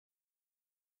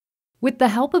With the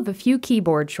help of a few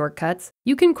keyboard shortcuts,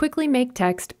 you can quickly make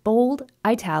text bold,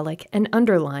 italic, and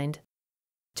underlined.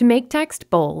 To make text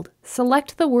bold,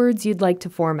 select the words you'd like to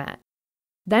format.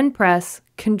 Then press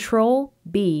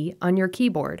Ctrl-B on your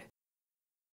keyboard.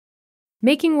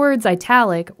 Making words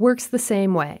italic works the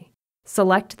same way.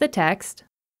 Select the text,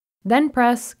 then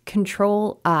press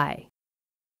Ctrl-I.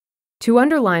 To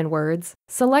underline words,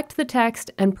 select the text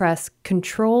and press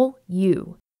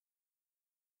Ctrl-U.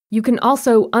 You can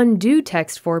also undo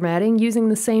text formatting using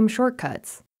the same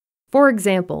shortcuts. For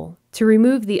example, to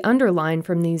remove the underline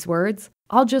from these words,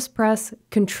 I'll just press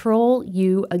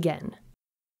Ctrl-U again.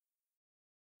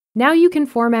 Now you can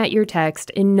format your text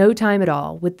in no time at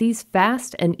all with these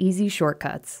fast and easy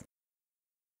shortcuts.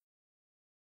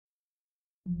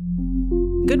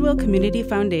 Goodwill Community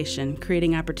Foundation,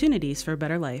 creating opportunities for a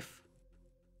better life.